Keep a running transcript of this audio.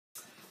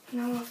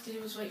Now all I have to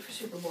do is wait for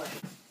Superboy.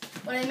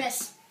 What did I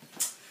miss?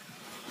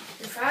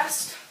 You're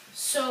fast.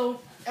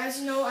 So, as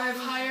you know, I've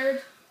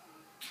hired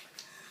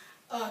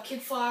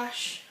Kid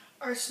Flash,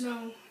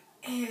 Snow,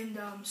 and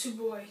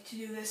Superboy to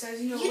do this.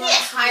 As you know, you didn't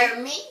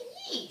hire me.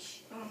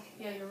 Yeesh. Oh,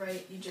 yeah, you're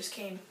right. You just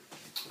came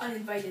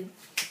uninvited.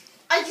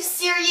 Are you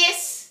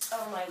serious?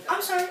 Oh my god.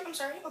 I'm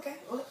sorry. Okay,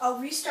 I'll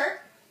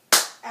restart.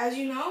 As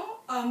you know,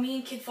 me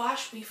and Kid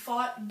Flash, we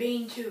fought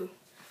Bane 2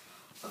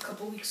 a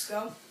couple weeks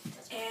ago,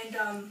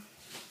 and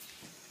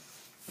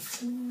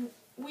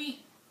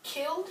we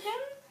killed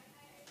him,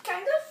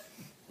 kind of.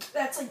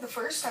 That's like the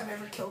first I've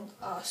ever killed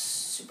a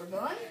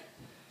supervillain.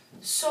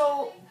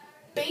 So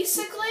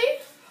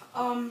basically,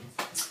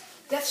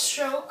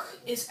 Deathstroke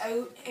is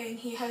out and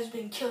he has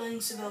been killing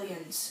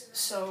civilians.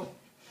 So,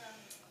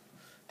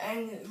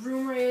 and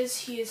rumor is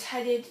he is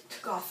headed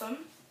to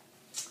Gotham.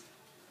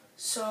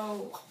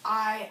 So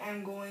I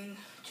am going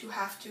to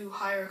have to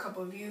hire a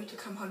couple of you to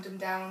come hunt him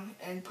down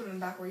and put him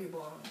back where he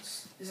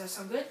belongs. Does that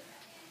sound good?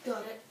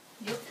 Got it.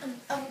 Yep.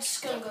 I'm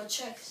just gonna go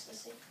check. Let's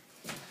see.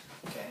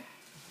 Okay.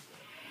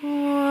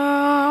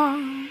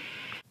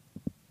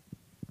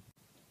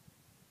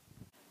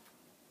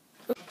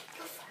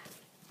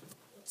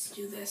 Let's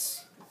do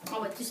this.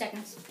 Oh, wait, 2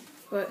 seconds.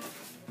 What?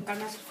 I got a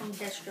message from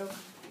Deathstroke.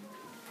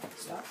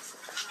 Stop.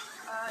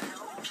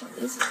 What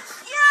is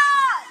this?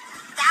 Yeah!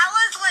 That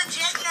was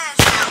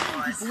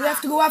legitness! We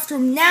have to go after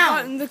him now!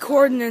 I've gotten the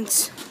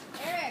coordinates.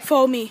 Eric.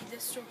 Follow me.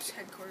 Deathstroke's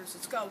headquarters.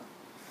 Let's go.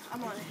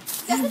 I'm on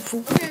it.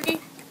 Okay.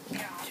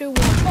 2, 1.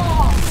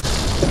 Oh.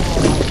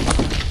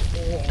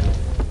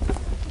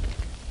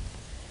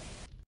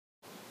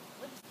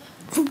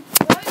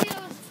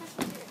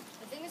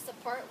 I think it's the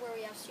part where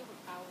we have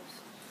superpowers.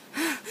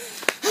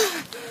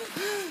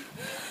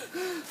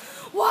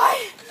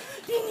 Why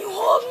didn't you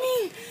hold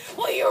me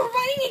while you were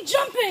running and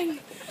jumping?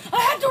 I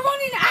had to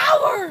run an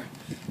hour!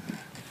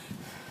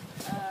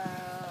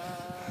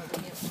 We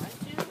didn't want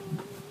to.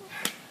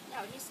 Yeah,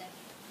 what he said.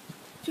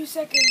 2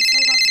 seconds. I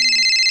got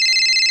something.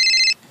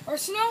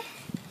 Arsenal?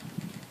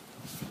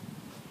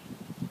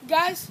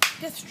 Guys,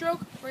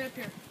 Deathstroke, right up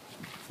here.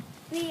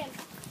 Liam.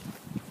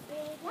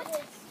 What?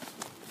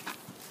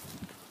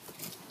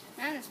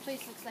 Man, this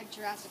place looks like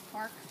Jurassic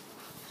Park.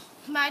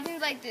 Imagine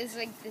like this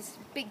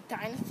big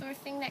dinosaur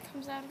thing that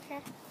comes out of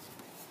here.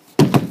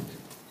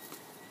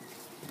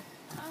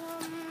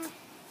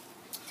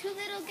 2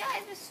 little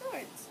guys with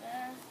swords.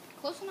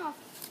 Close enough.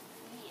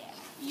 Yeah.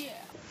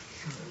 Yeah.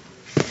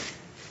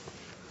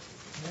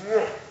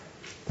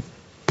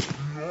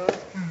 Oh,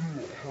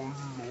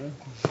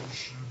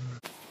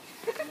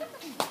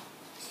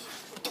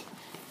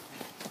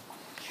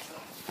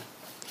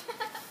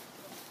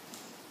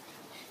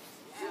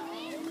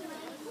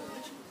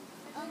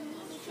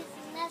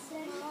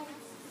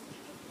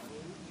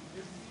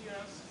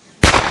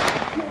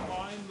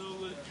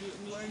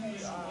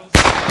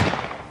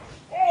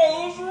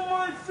 those were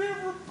my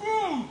favorite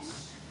boots!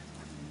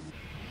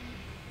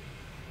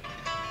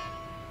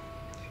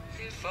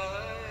 If I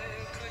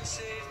could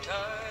save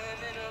time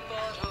in a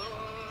bottle,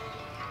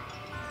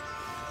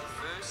 the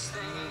first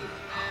thing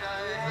that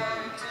I'd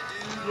like to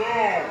do Go!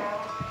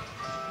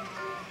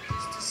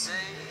 is to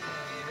save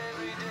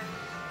every day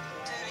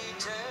till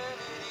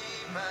eternity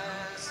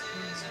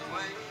passes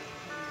away,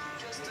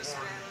 just to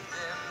spend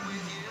them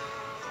with you.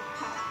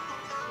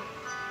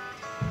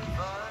 If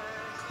I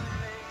could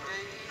make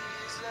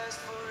days last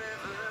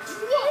forever.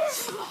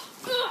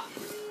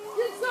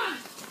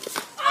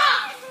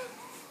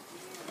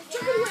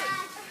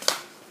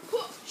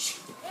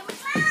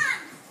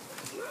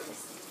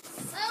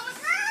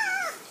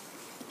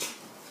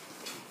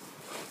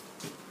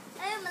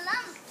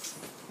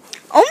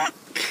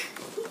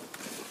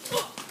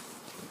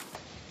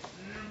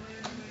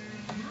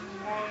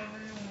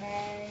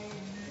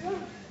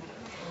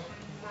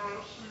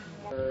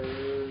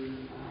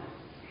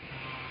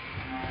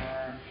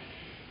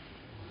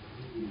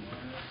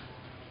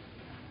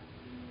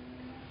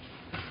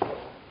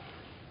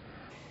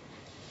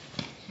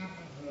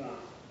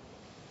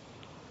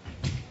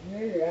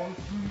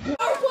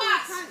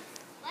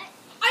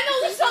 I know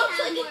this sounds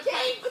like a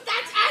game, but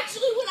that's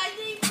actually what I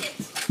named it.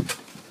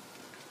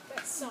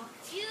 That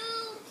sucked.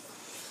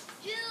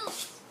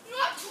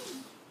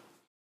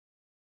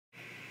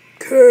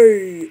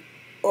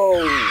 K.O.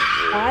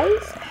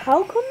 Guys,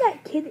 how come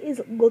that kid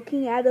is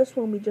looking at us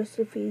when we just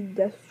defeated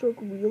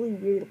Deathstroke really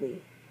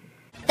weirdly?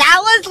 That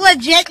was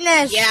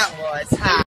legitness! Yeah, it was, huh?